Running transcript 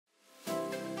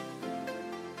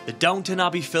The Downton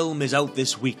Abbey film is out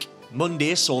this week.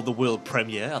 Monday saw the world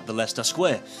premiere at the Leicester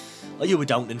Square. Are you a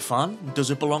Downton fan?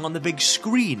 Does it belong on the big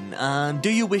screen? And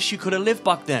do you wish you could have lived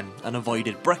back then and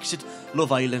avoided Brexit,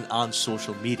 Love Island and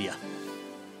social media?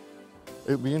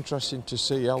 It would be interesting to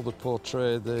see how they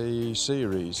portray the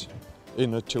series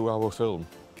in a 2-hour film.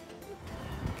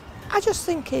 I just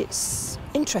think it's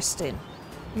interesting,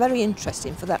 very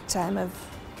interesting for that time of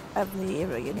the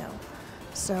era, you know.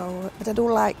 So, but I do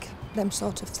like them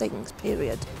sort of things,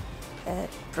 period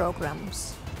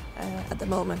programmes. At the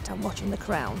moment I'm watching The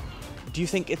Crown. Do you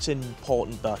think it's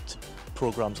important that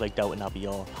programmes like Downton Abbey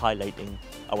are highlighting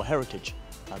our heritage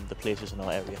and the places in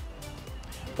our area?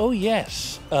 Oh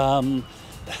yes,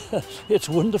 it's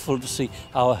wonderful to see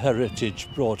our heritage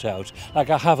brought out. Like,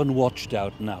 I haven't watched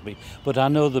Downton Abbey, but I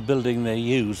know the building they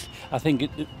used. I think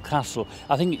castle.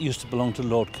 I think it used to belong to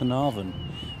Lord Carnarvon.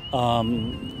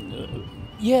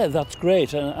 Yeah, that's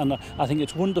great, and I think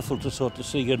it's wonderful to sort of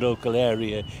see a local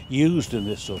area used in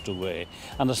this sort of way,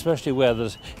 and especially where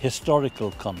there's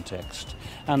historical context.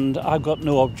 And I've got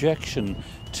no objection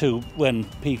to when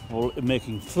people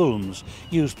making films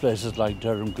use places like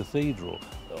Durham Cathedral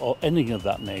or anything of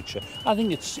that nature. I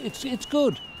think it's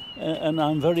good, and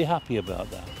I'm very happy about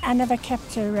that. I never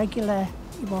kept a regular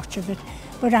watch of it,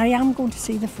 but I am going to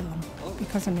see the film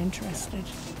because I'm interested.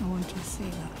 I want to see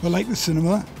that. We like the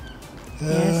cinema.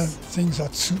 Yes. Things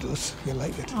that suit us, we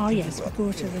like it. Oh yes, we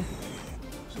go to the...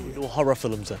 So you know horror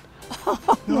films then?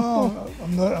 No,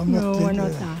 I'm not. No, we're not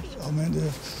that. I'm into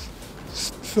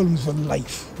films with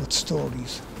life, with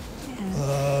stories.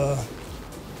 Yeah.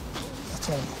 That's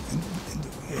all.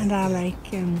 Yeah. And I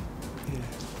like...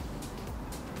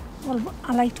 Well,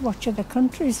 I like to watch other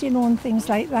countries, you know, and things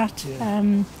like that.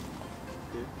 Yeah.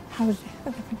 How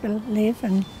other people live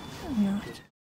and that.